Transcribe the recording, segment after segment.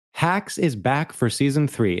Hacks is back for season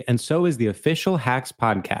 3, and so is the official Hacks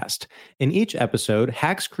podcast. In each episode,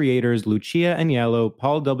 Hacks creators Lucia Aniello,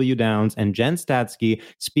 Paul W. Downs, and Jen Statsky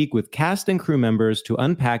speak with cast and crew members to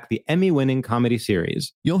unpack the Emmy-winning comedy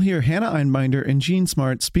series. You'll hear Hannah Einbinder and Gene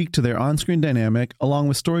Smart speak to their on-screen dynamic, along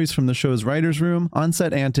with stories from the show's writer's room,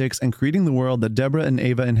 on-set antics, and creating the world that Deborah and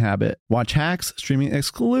Ava inhabit. Watch Hacks, streaming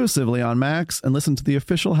exclusively on Max, and listen to the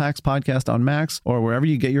official Hacks podcast on Max or wherever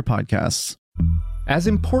you get your podcasts. As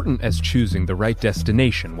important as choosing the right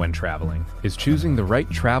destination when traveling is choosing the right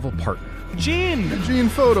travel partner. Gene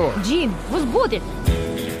Fodor. Gene, was будет?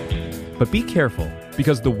 But be careful,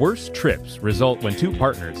 because the worst trips result when two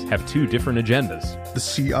partners have two different agendas. The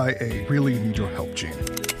CIA really need your help, Gene.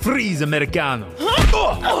 Freeze, Americano!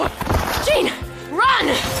 Gene, run!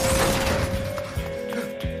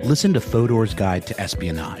 Listen to Fodor's Guide to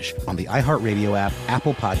Espionage on the iHeartRadio app,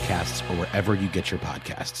 Apple Podcasts, or wherever you get your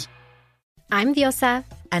podcasts. I'm Diosa.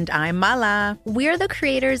 And I'm Mala. We're the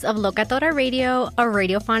creators of Locatora Radio, a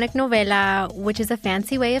radiophonic novela, which is a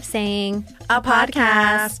fancy way of saying a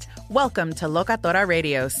podcast. Welcome to Locatora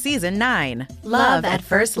Radio Season 9. Love at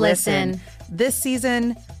First Listen. This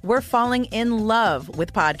season, we're falling in love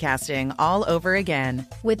with podcasting all over again.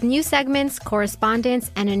 With new segments,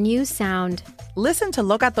 correspondence, and a new sound. Listen to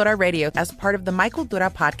Locatora Radio as part of the Michael Dura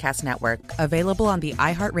Podcast Network, available on the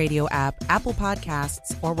iHeartRadio app, Apple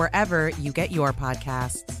Podcasts, or wherever you get your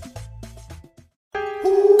podcasts.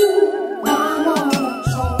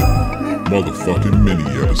 Motherfucking mini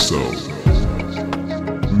episode.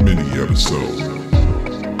 Mini episode.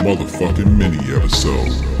 Motherfucking mini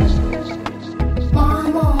episode.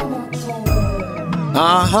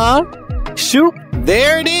 Shoot,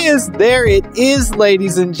 there it is. There it is,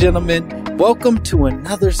 ladies and gentlemen. Welcome to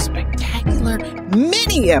another spectacular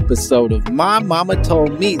mini episode of My Mama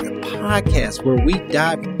Told Me, the podcast where we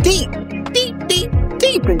dive deep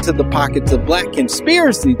into the pockets of Black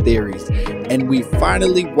conspiracy theories. And we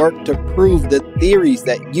finally work to prove the theories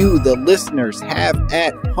that you, the listeners, have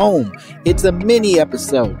at home. It's a mini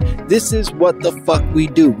episode. This is what the fuck we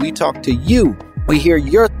do. We talk to you. We hear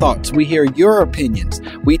your thoughts. We hear your opinions.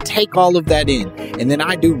 We take all of that in. And then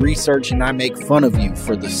I do research and I make fun of you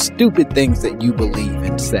for the stupid things that you believe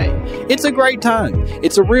and say. It's a great time.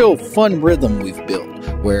 It's a real fun rhythm we've built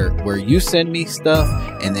where you send me stuff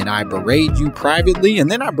and then I berate you privately and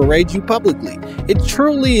then I berate you publicly. It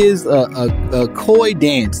truly is a coy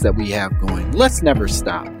dance that we have going. Let's never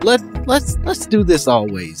stop. Let's do this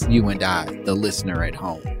always, you and I, the listener at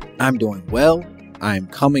home. I'm doing well. I'm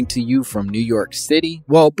coming to you from New York City.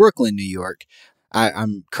 Well, Brooklyn, New York.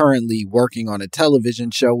 I'm currently working on a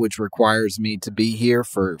television show, which requires me to be here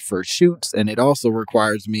for shoots. And it also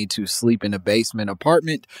requires me to sleep in a basement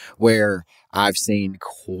apartment where I've seen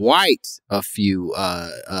quite a few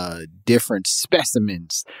different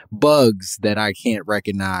specimens, bugs that I can't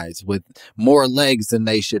recognize with more legs than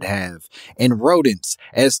they should have, and rodents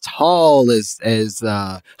as tall as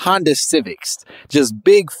Honda Civics, just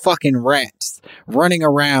big fucking rats running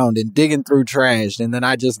around and digging through trash. And then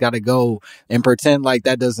I just got to go and pretend like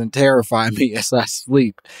that doesn't terrify me as I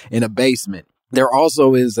sleep in a basement. There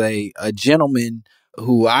also is a gentleman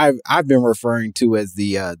who I've been referring to as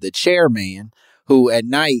the chairman, who at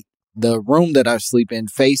night, the room that I sleep in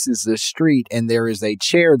faces the street, and there is a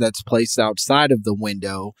chair that's placed outside of the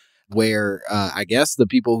window where I guess the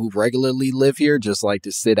people who regularly live here just like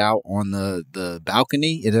to sit out on the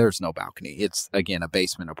balcony. There's no balcony. It's, again, a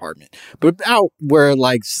basement apartment. But out where,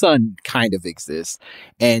 like, sun kind of exists.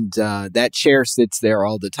 And that chair sits there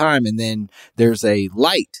all the time. And then there's a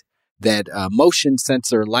light, that motion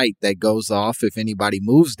sensor light that goes off if anybody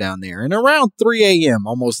moves down there. And around 3 a.m.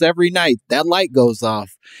 almost every night, that light goes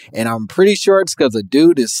off. And I'm pretty sure it's because a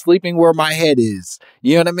dude is sleeping where my head is.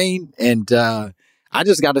 You know what I mean? And I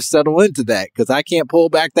just got to settle into that because I can't pull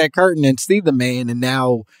back that curtain and see the man. And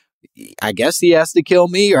now I guess he has to kill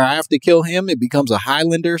me or I have to kill him. It becomes a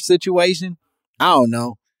Highlander situation. I don't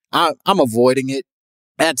know. I'm avoiding it.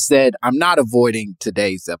 That said, I'm not avoiding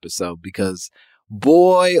today's episode because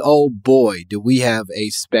boy, oh boy, do we have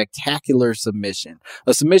a spectacular submission.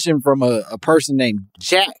 A submission from a person named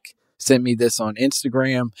Jack sent me this on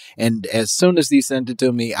Instagram. And as soon as he sent it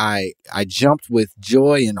to me, I jumped with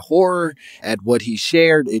joy and horror at what he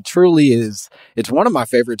shared. It truly is. It's one of my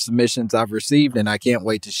favorite submissions I've received, and I can't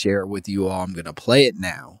wait to share it with you all. I'm going to play it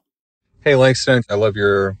now. Hey, Langston, I love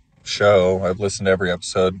your show. I've listened to every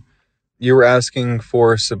episode. You were asking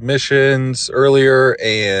for submissions earlier,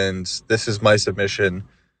 and this is my submission.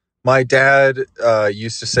 My dad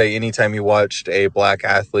used to say anytime he watched a black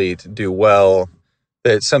athlete do well,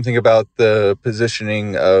 that something about the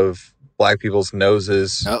positioning of black people's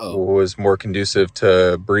noses was more conducive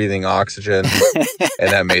to breathing oxygen,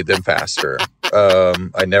 and that made them faster.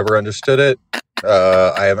 I never understood it.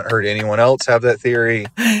 I haven't heard anyone else have that theory.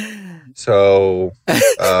 So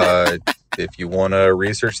if you want to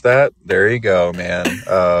research that, there you go, man.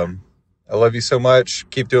 I love you so much.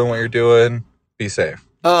 Keep doing what you're doing. Be safe.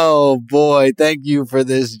 Oh, boy. Thank you for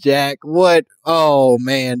this, Jack. What? Oh,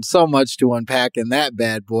 man. So much to unpack in that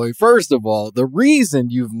bad boy. First of all, the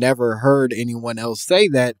reason you've never heard anyone else say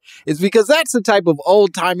that is because that's the type of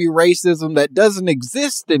old-timey racism that doesn't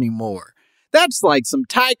exist anymore. That's like some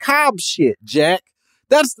Ty Cobb shit, Jack.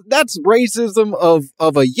 That's racism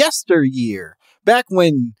of a yesteryear. Back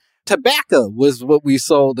when tobacco was what we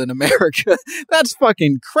sold in America. That's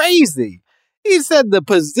fucking crazy. He said the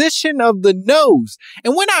position of the nose.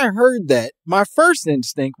 And when I heard that, my first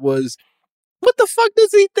instinct was, what the fuck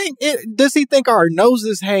does he think? Does he think our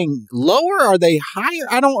noses hang lower? Are they higher?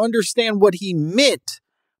 I don't understand what he meant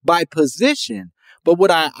by position. But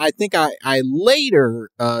what I think I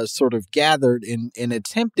later sort of gathered in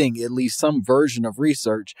attempting at least some version of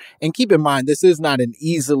research, and keep in mind, this is not an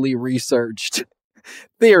easily researched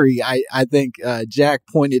theory. I think Jack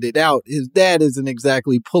pointed it out. His dad isn't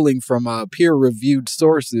exactly pulling from peer-reviewed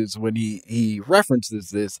sources when he references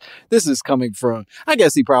this. This is coming from, I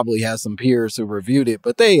guess he probably has some peers who reviewed it,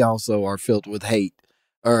 but they also are filled with hate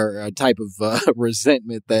or a type of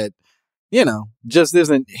resentment that, you know, just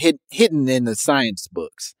isn't hidden in the science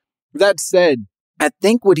books. That said, I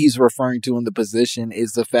think what he's referring to in the position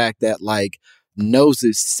is the fact that, like,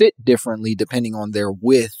 noses sit differently depending on their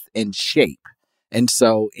width and shape. And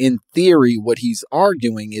so, in theory, what he's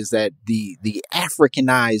arguing is that the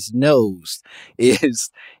Africanized nose is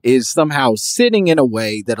somehow sitting in a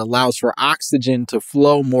way that allows for oxygen to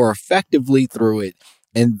flow more effectively through it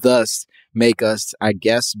and thus make us, I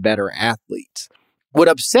guess, better athletes. What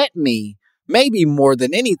upset me, maybe more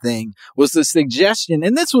than anything, was the suggestion,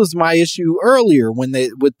 and this was my issue earlier with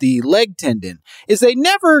the leg tendon, is they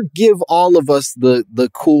never give all of us the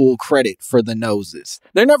cool credit for the noses.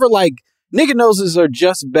 They're never like, nigga noses are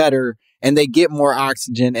just better and they get more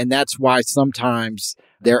oxygen, and that's why sometimes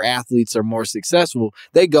their athletes are more successful.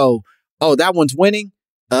 They go, oh, that one's winning?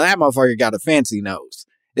 That motherfucker got a fancy nose.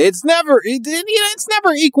 It's never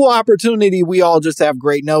equal opportunity. We all just have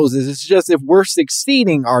great noses. It's just if we're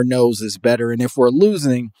succeeding, our nose is better. And if we're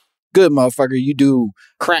losing, good motherfucker, you do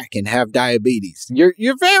crack and have diabetes.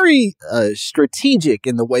 You're very strategic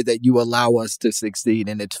in the way that you allow us to succeed.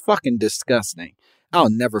 And it's fucking disgusting. I'll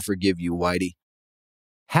never forgive you, Whitey.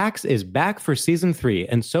 Hacks is back for season 3,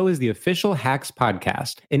 and so is the official Hacks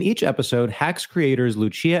podcast. In each episode, Hacks creators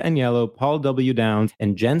Lucia Aniello, Paul W. Downs,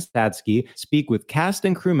 and Jen Statsky speak with cast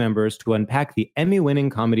and crew members to unpack the Emmy-winning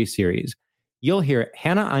comedy series. You'll hear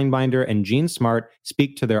Hannah Einbinder and Jean Smart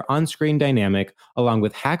speak to their on-screen dynamic, along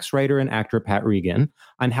with Hacks writer and actor Pat Regan,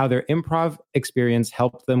 on how their improv experience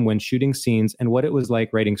helped them when shooting scenes and what it was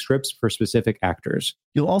like writing scripts for specific actors.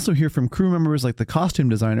 You'll also hear from crew members like the costume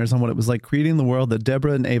designers on what it was like creating the world that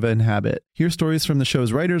Deborah and Ava inhabit. Hear stories from the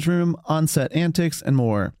show's writer's room, on-set antics, and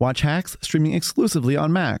more. Watch Hacks streaming exclusively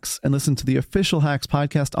on Max, and listen to the official Hacks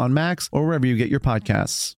podcast on Max or wherever you get your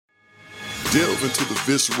podcasts. Delve into the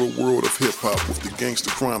visceral world of hip-hop with the Gangsta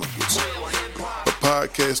Chronicles, a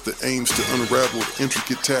podcast that aims to unravel the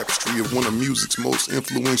intricate tapestry of one of music's most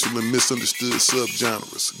influential and misunderstood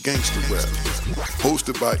subgenres, gangsta rap.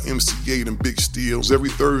 Hosted by MC8 and Big Steels every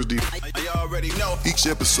Thursday, each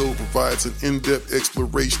episode provides an in-depth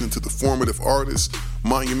exploration into the formative artists,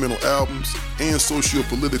 monumental albums, and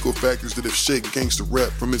socio-political factors that have shaped gangsta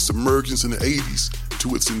rap from its emergence in the 80s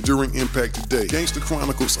to its enduring impact today. Gangsta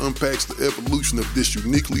Chronicles unpacks the evolution of this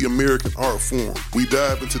uniquely American art form. We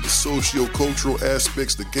dive into the socio-cultural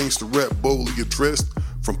aspects that gangsta rap boldly addressed,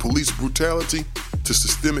 from police brutality to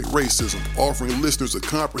systemic racism, offering listeners a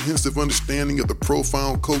comprehensive understanding of the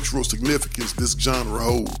profound cultural significance this genre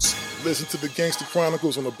holds. Listen to the Gangsta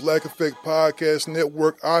Chronicles on the Black Effect Podcast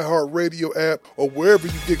Network, iHeartRadio app, or wherever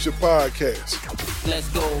you get your podcasts. Let's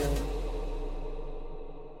go.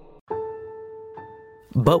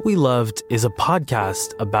 But We Loved is a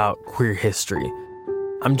podcast about queer history.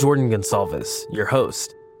 I'm Jordan Gonsalves, your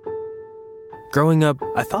host. Growing up,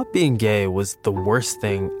 I thought being gay was the worst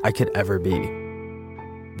thing I could ever be.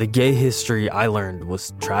 The gay history I learned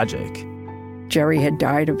was tragic. Jerry had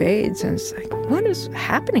died of AIDS, and it's like, what is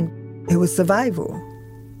happening? It was survival.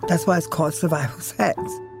 That's why it's called survival sex.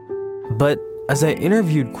 But as I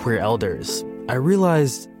interviewed queer elders, I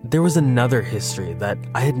realized there was another history that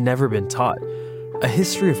I had never been taught. A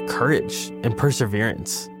history of courage and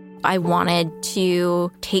perseverance. I wanted to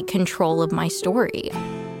take control of my story.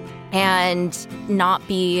 and not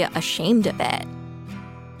be ashamed of it.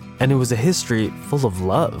 And it was a history full of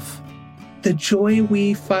love. The joy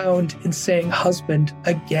we found in saying husband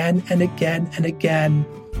again and again and again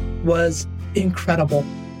was incredible.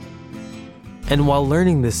 And while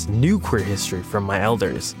learning this new queer history from my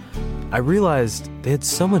elders, I realized they had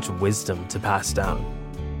so much wisdom to pass down.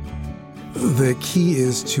 The key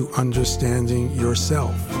is to understanding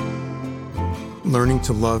yourself, learning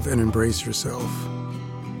to love and embrace yourself.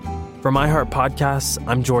 From iHeart Podcasts,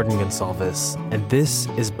 I'm Jordan Gonsalves, and this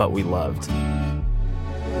is But We Loved.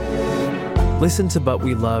 Listen to But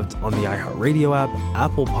We Loved on the iHeartRadio app,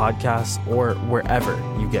 Apple Podcasts, or wherever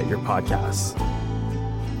you get your podcasts.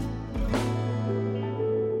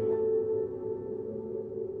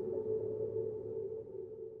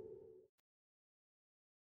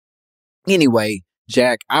 Anyway,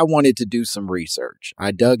 Jack, I wanted to do some research.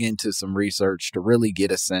 I dug into some research to really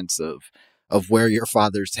get a sense of where your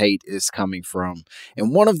father's hate is coming from.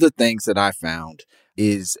 And one of the things that I found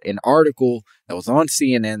is an article that was on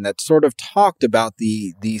CNN that sort of talked about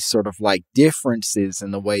these sort of like differences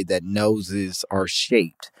in the way that noses are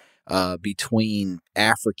shaped between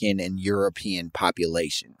African and European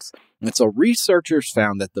populations. And so researchers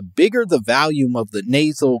found that the bigger the volume of the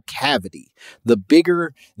nasal cavity, the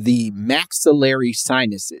bigger the maxillary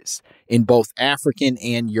sinuses in both African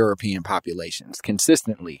and European populations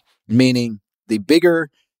consistently, meaning the bigger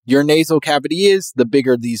your nasal cavity is, the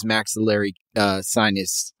bigger these maxillary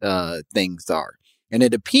sinus things are. And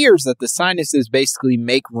it appears that the sinuses basically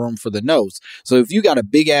make room for the nose. So if you got a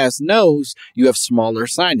big ass nose, you have smaller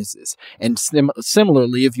sinuses. And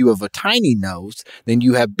similarly, if you have a tiny nose, then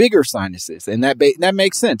you have bigger sinuses. And that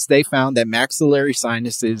makes sense. They found that maxillary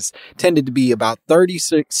sinuses tended to be about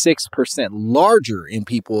 36% larger in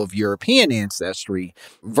people of European ancestry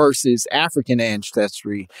versus African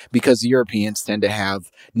ancestry, because Europeans tend to have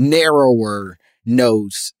narrower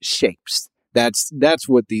nose shapes. That's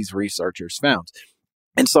what these researchers found.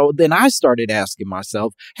 And so then I started asking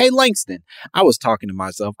myself, hey, Langston, I was talking to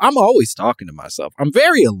myself. I'm always talking to myself. I'm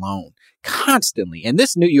very alone constantly. And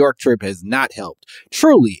this New York trip has not helped.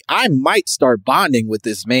 Truly, I might start bonding with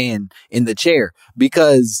this man in the chair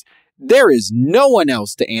because there is no one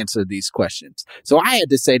else to answer these questions. So I had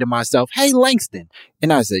to say to myself, hey, Langston.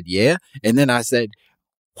 And I said, yeah. And then I said,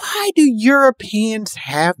 why do Europeans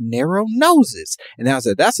have narrow noses? And I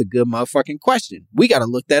said, that's a good motherfucking question. We got to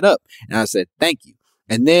look that up. And I said, thank you.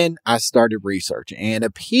 And then I started researching, and it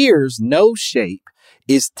appears nose shape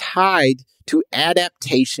is tied to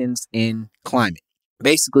adaptations in climate.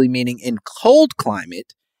 Basically meaning in cold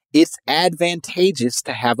climate, it's advantageous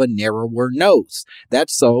to have a narrower nose.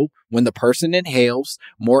 That's so when the person inhales,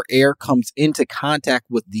 more air comes into contact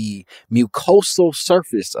with the mucosal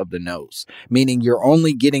surface of the nose, meaning you're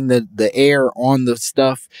only getting the air on the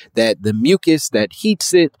stuff that the mucus that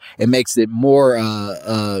heats it and makes it more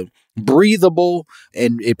breathable,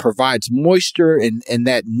 and it provides moisture, and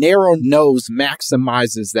that narrow nose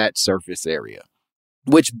maximizes that surface area,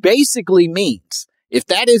 which basically means, if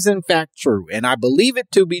that is in fact true, and I believe it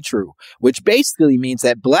to be true, which basically means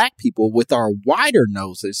that Black people with our wider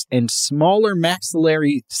noses and smaller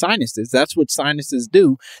maxillary sinuses, that's what sinuses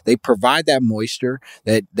do. They provide that moisture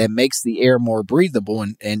that makes the air more breathable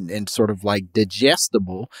and sort of like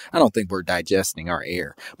digestible. I don't think we're digesting our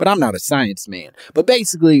air, but I'm not a science man. But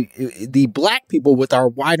basically, the Black people with our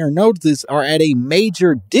wider noses are at a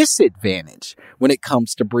major disadvantage when it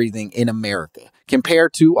comes to breathing in America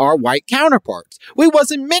compared to our white counterparts. We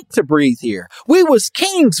wasn't meant to breathe here. We was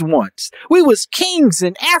kings once. We was kings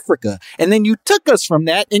in Africa. And then you took us from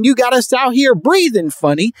that and you got us out here breathing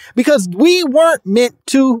funny because we weren't meant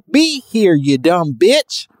to be here, you dumb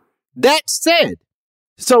bitch. That said,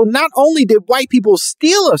 so not only did white people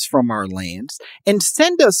steal us from our lands and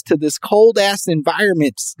send us to this cold ass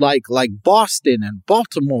environments like Boston and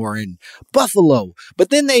Baltimore and Buffalo,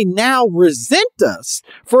 but then they now resent us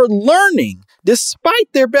for learning,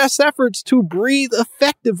 despite their best efforts, to breathe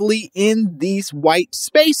effectively in these white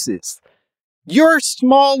spaces. Your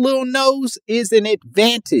small little nose is an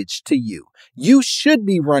advantage to you. You should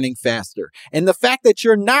be running faster. And the fact that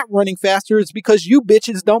you're not running faster is because you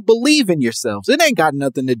bitches don't believe in yourselves. It ain't got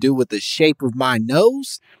nothing to do with the shape of my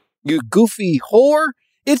nose, you goofy whore.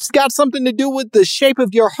 It's got something to do with the shape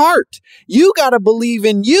of your heart. You gotta believe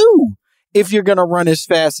in you if you're going to run as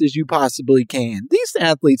fast as you possibly can. These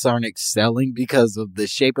athletes aren't excelling because of the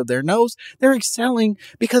shape of their nose. They're excelling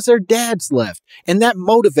because their dads left, and that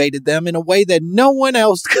motivated them in a way that no one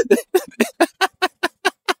else could.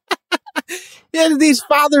 Yeah, these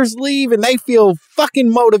fathers leave and they feel fucking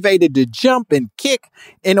motivated to jump and kick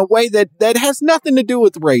in a way that has nothing to do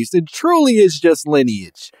with race. It truly is just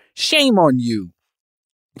lineage. Shame on you,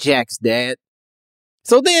 Jack's dad.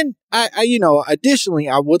 So then, additionally,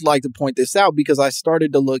 I would like to point this out because I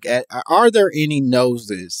started to look at, are there any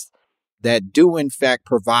noses that do in fact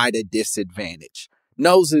provide a disadvantage?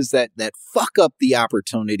 Noses that fuck up the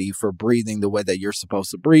opportunity for breathing the way that you're supposed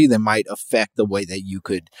to breathe and might affect the way that you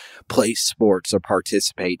could play sports or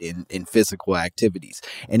participate in physical activities.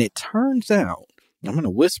 And it turns out, I'm going to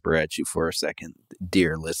whisper at you for a second,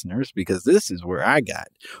 dear listeners, because this is where I got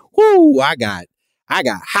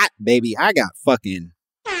hot, baby. I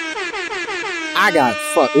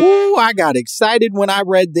got excited when I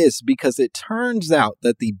read this because it turns out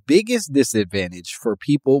that the biggest disadvantage for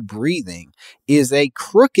people breathing is a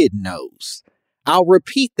crooked nose. I'll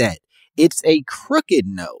repeat that. It's a crooked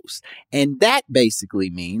nose. And that basically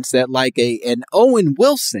means that like an Owen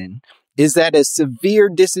Wilson is at a severe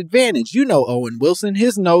disadvantage. You know Owen Wilson,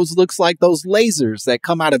 his nose looks like those lasers that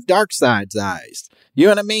come out of Darkseid's eyes. You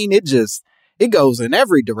know what I mean? It goes in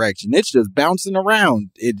every direction. It's just bouncing around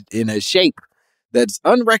in a shape that's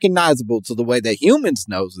unrecognizable to the way that humans'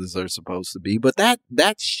 noses are supposed to be. But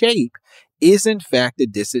that shape is in fact a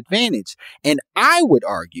disadvantage. And I would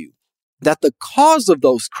argue that the cause of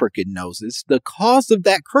those crooked noses, the cause of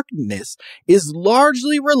that crookedness, is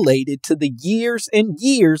largely related to the years and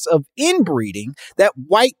years of inbreeding that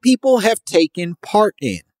white people have taken part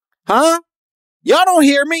in. Huh? Y'all don't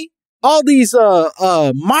hear me? All these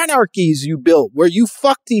monarchies you built where you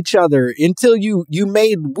fucked each other until you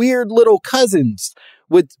made weird little cousins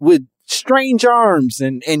with strange arms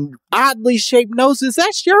and oddly shaped noses,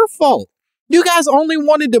 that's your fault. You guys only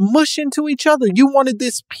wanted to mush into each other. You wanted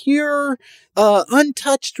this pure,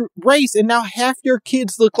 untouched race, and now half your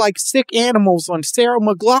kids look like sick animals on Sarah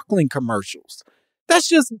McLachlan commercials.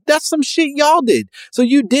 That's some shit y'all did. So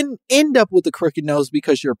you didn't end up with a crooked nose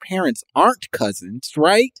because your parents aren't cousins,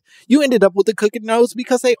 right? You ended up with a crooked nose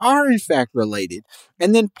because they are in fact related.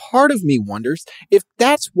 And then part of me wonders if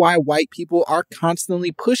that's why white people are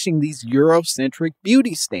constantly pushing these Eurocentric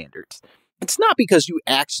beauty standards. It's not because you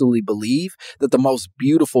actually believe that the most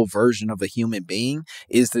beautiful version of a human being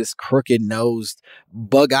is this crooked-nosed,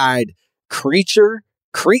 bug-eyed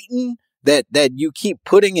cretin that you keep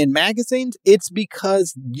putting in magazines. It's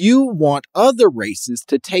because you want other races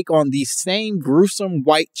to take on these same gruesome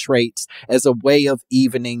white traits as a way of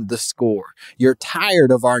evening the score. You're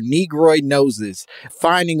tired of our negroid noses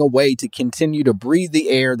finding a way to continue to breathe the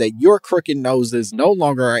air that your crooked noses no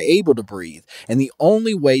longer are able to breathe. And the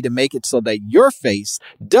only way to make it so that your face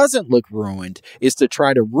doesn't look ruined is to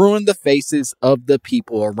try to ruin the faces of the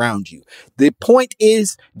people around you. The point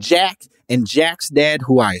is, Jack and Jack's dad,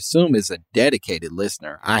 who I assume is a dedicated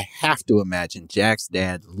listener, I have to imagine Jack's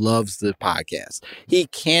dad loves the podcast. He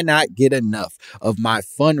cannot get enough of my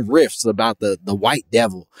fun riffs about the white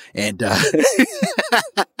devil and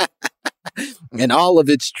and all of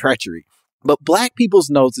its treachery. But black people's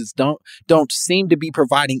noses don't seem to be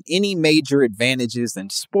providing any major advantages in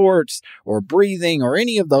sports or breathing or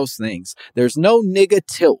any of those things. There's no nigga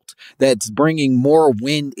tilt that's bringing more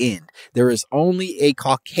wind in. There is only a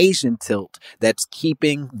Caucasian tilt that's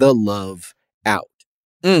keeping the love out.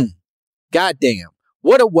 Goddamn.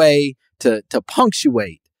 What a way to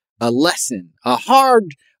punctuate a lesson, a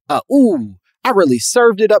hard, I really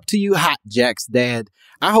served it up to you hot, Jack's dad.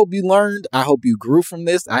 I hope you learned. I hope you grew from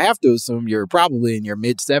this. I have to assume you're probably in your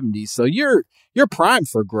mid-70s, so you're primed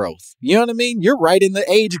for growth. You know what I mean? You're right in the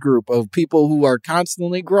age group of people who are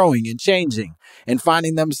constantly growing and changing and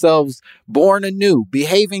finding themselves born anew,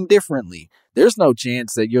 behaving differently. There's no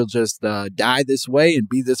chance that you'll just die this way and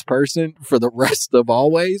be this person for the rest of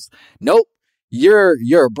always. Nope. You're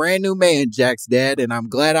a brand new man, Jack's dad, and I'm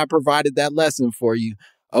glad I provided that lesson for you.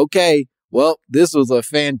 Okay. Well, this was a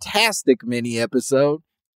fantastic mini episode.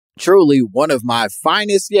 Truly one of my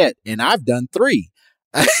finest yet, and I've done 3.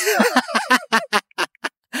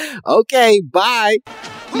 Okay, bye.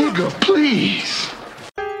 Nigga, please.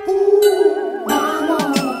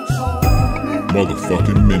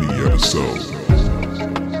 Motherfucking mini episode.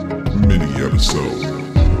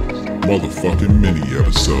 Motherfucking mini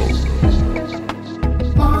episode.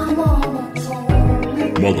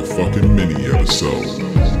 Motherfucking mini episode.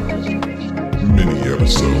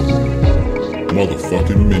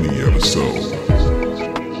 Motherfucking mini episode.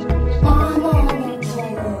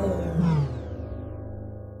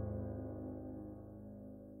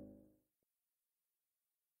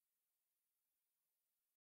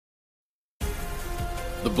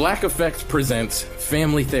 The Black Effect presents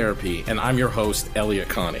Family Therapy, and I'm your host, Elliot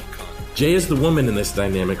Connie. Jay is the woman in this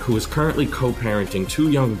dynamic who is currently co-parenting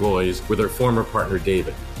 2 young boys with her former partner,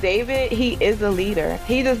 David. David, he is a leader.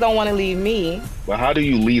 He just don't want to leave me. But how do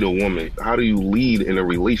you lead a woman? How do you lead in a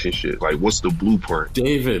relationship? Like, what's the blueprint?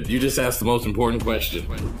 David, you just asked the most important question.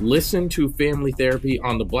 Listen to Family Therapy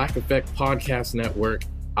on the Black Effect Podcast Network,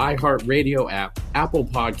 iHeartRadio app, Apple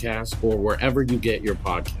Podcasts, or wherever you get your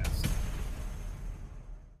podcasts.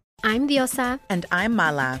 I'm Diosa. And I'm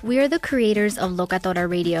Mala. We are the creators of Locatora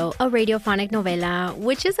Radio, a radiophonic novela,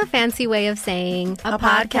 which is a fancy way of saying a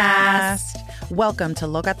podcast. Welcome to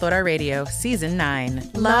Locatora Radio, Season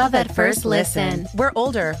 9. Love at first listen. We're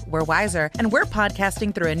older, we're wiser, and we're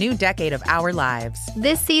podcasting through a new decade of our lives.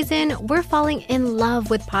 This season, we're falling in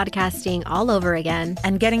love with podcasting all over again.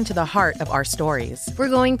 And getting to the heart of our stories. We're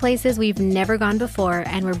going places we've never gone before,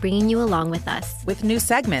 and we're bringing you along with us. With new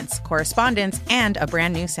segments, correspondence, and a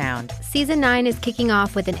brand new sound. Season 9 is kicking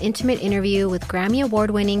off with an intimate interview with Grammy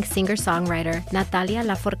Award-winning singer-songwriter Natalia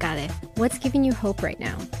Lafourcade. What's giving you hope right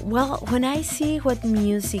now? Well, when I see what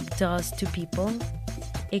music does to people,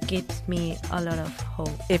 it gives me a lot of hope.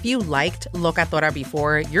 If you liked Locatora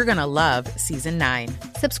before, you're going to love Season 9.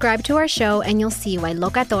 Subscribe to our show and you'll see why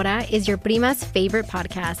Locatora is your prima's favorite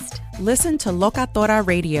podcast. Listen to Locatora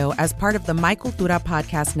Radio as part of the My Cultura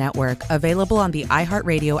Podcast Network, available on the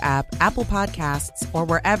iHeartRadio app, Apple Podcasts, or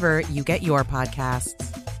wherever you get your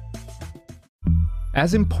podcasts.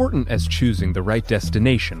 As important as choosing the right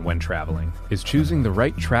destination when traveling is choosing the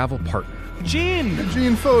right travel partner. Gene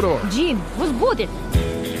Fodor. Gene, was будет?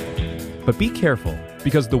 But be careful,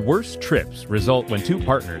 because the worst trips result when 2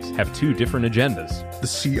 partners have 2 different agendas. The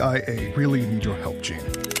CIA really need your help, Gene.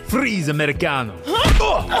 Freeze, Americano!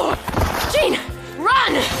 Gene,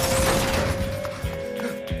 run!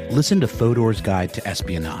 Listen to Fodor's Guide to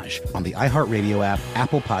Espionage on the iHeartRadio app,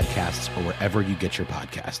 Apple Podcasts, or wherever you get your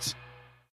podcasts.